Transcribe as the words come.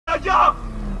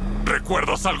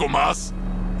¿Recuerdas algo más?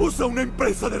 Usa una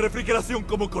empresa de refrigeración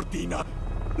como cortina.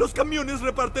 Los camiones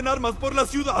reparten armas por la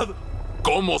ciudad.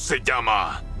 ¿Cómo se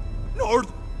llama?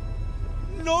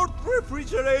 North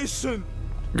Refrigeration.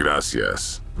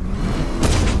 Gracias.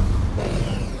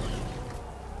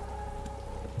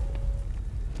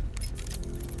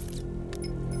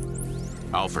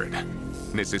 Alfred,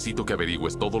 necesito que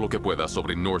averigües todo lo que puedas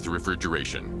sobre North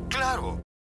Refrigeration. ¡Claro!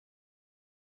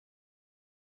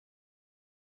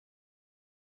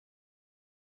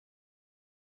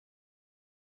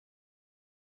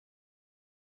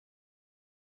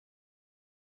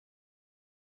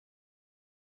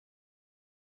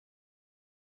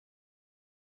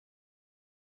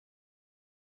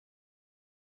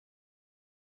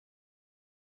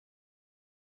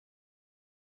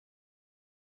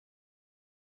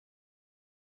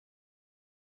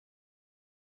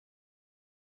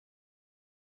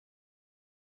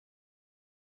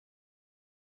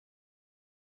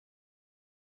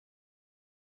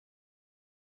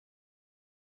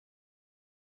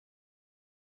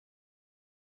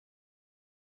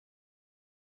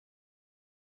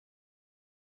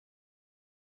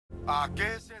 ¿A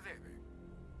qué se debe?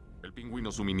 El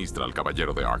pingüino suministra al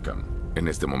caballero de Arkham. En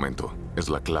este momento, es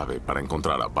la clave para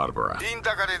encontrar a Bárbara.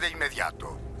 Indagaré de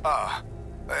inmediato.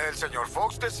 El señor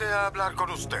Fox desea hablar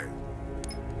con usted.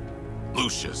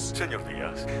 Lucius. Señor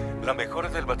Díaz, la mejora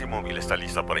del Batimóvil está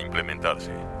lista para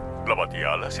implementarse. La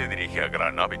Batiala se dirige a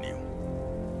Grand Avenue.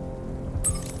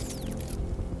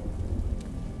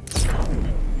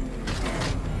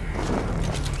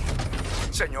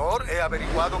 Señor, he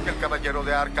averiguado que el caballero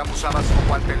de Arkham usaba su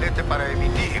guantelete para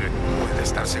emitir. Puede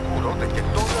estar seguro de que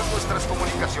todas nuestras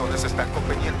comunicaciones están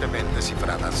convenientemente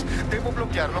cifradas. ¿Debo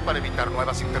bloquearlo para evitar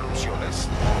nuevas interrupciones?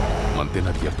 Mantén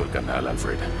abierto el canal,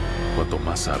 Alfred. Cuanto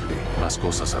más hable, más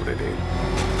cosas sabré de él.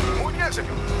 Muy bien,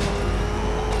 señor.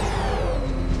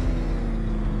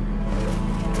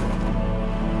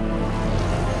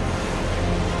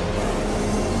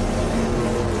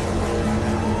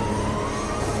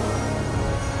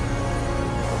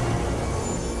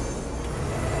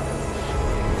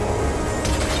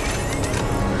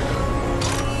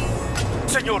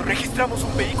 Señor, registramos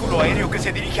un vehículo aéreo que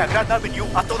se dirige a Grand Avenue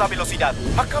a toda velocidad.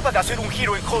 Acaba de hacer un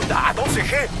giro en Honda a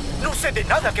 12G. No sé de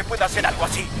nada que pueda hacer algo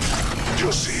así.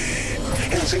 Yo sí.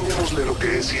 Enseñémosle lo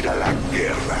que es ir a la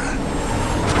guerra.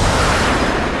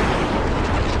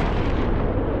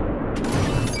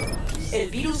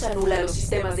 El virus anula los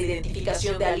sistemas de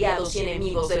identificación de aliados y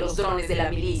enemigos de los drones de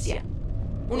la milicia.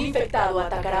 Un infectado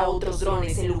atacará a otros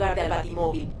drones en lugar de al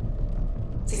Batimóvil.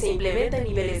 Si se implementan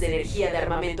niveles de energía de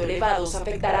armamento elevados,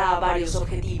 afectará a varios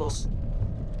objetivos.